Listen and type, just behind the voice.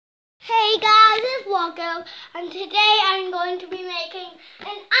Hey guys, it's Walko, and today I'm going to be making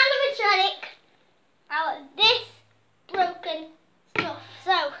an animatronic out of this broken stuff.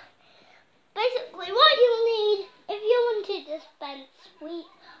 So, basically what you'll need if you wanted to spend sweets,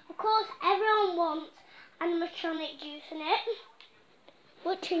 of course everyone wants animatronic juice in it,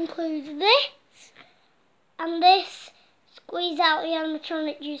 which includes this and this. Squeeze out the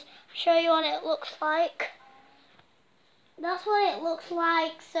animatronic juice. I'll show you what it looks like. That's what it looks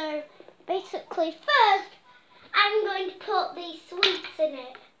like. So basically first I'm going to put these sweets in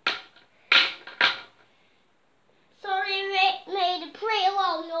it. Sorry, it made a pretty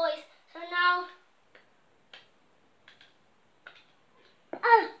loud noise. So now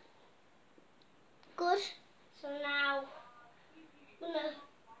good. So now I'm gonna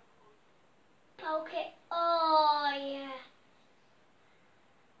poke it. Oh yeah.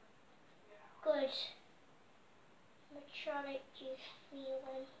 Good. Animatronic juice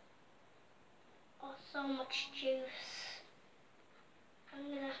feeling. Oh, so much juice. I'm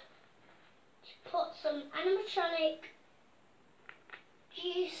gonna put some animatronic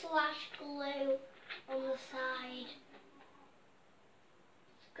juice / glue on the side.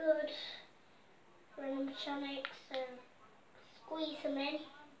 It's good for animatronics, so squeeze them in.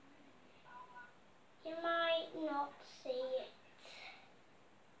 You might not see it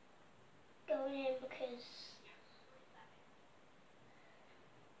going in because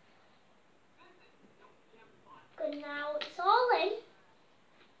good, now it's all in.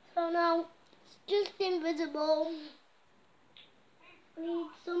 So now it's just invisible. We need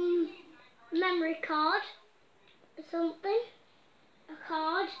some memory card or something. A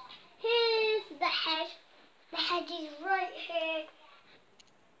card. Here's the head. The head is right here.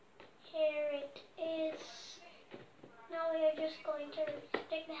 Here it is. Now we are just going to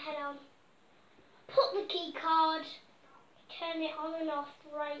stick the head on. Put the key card. Turn it on and off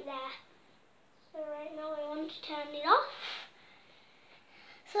right there. So right now I want to turn it off.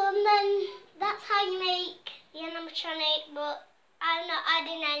 So and then that's how you make the animatronic, but I'm not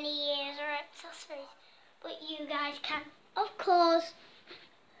adding any ears or accessories. But you guys can. Of course,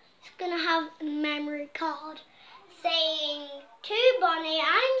 it's going to have a memory card saying to Bonnie,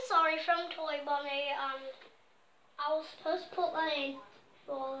 I'm sorry, from Toy Bonnie, and I was supposed to put that in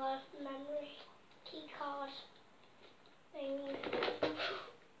for the memory key card thing.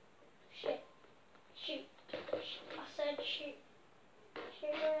 Shit. Shoot. I said shoot.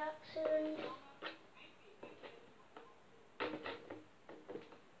 Shoot by accident.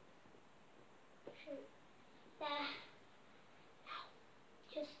 Shoot. There. Now,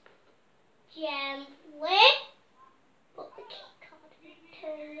 just gently put the key card and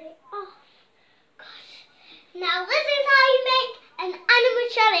turn it off. Gosh. Now this is how you make an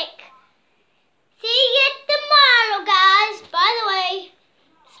animatronic. See you tomorrow, guys. By the way,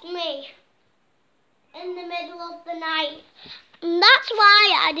 it's me in the middle of the night. And that's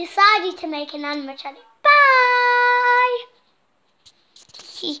why I decided to make an animatronic. Bye!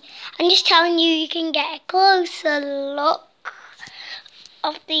 I'm just telling you, you can get a closer look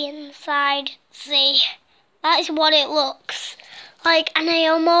of the inside. See, that is what it looks like. And I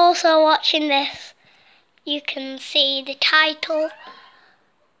am also watching this. You can see the title.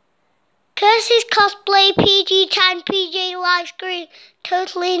 Curses Cosplay PG Time PG Live Screen.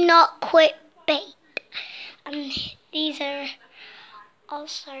 Totally not clickbait. And these are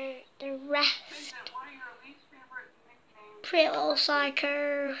also the rest. Pretty Little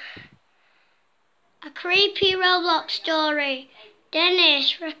Psycho. A creepy Roblox story.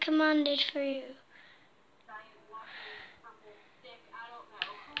 Dennis recommended for you.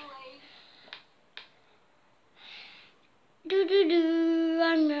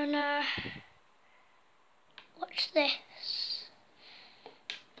 I'm gonna watch this.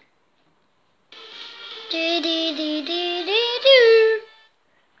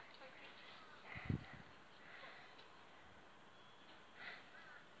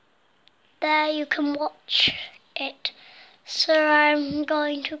 There you can watch it. So I'm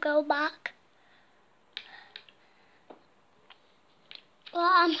going to go back.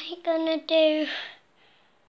 What am I gonna do?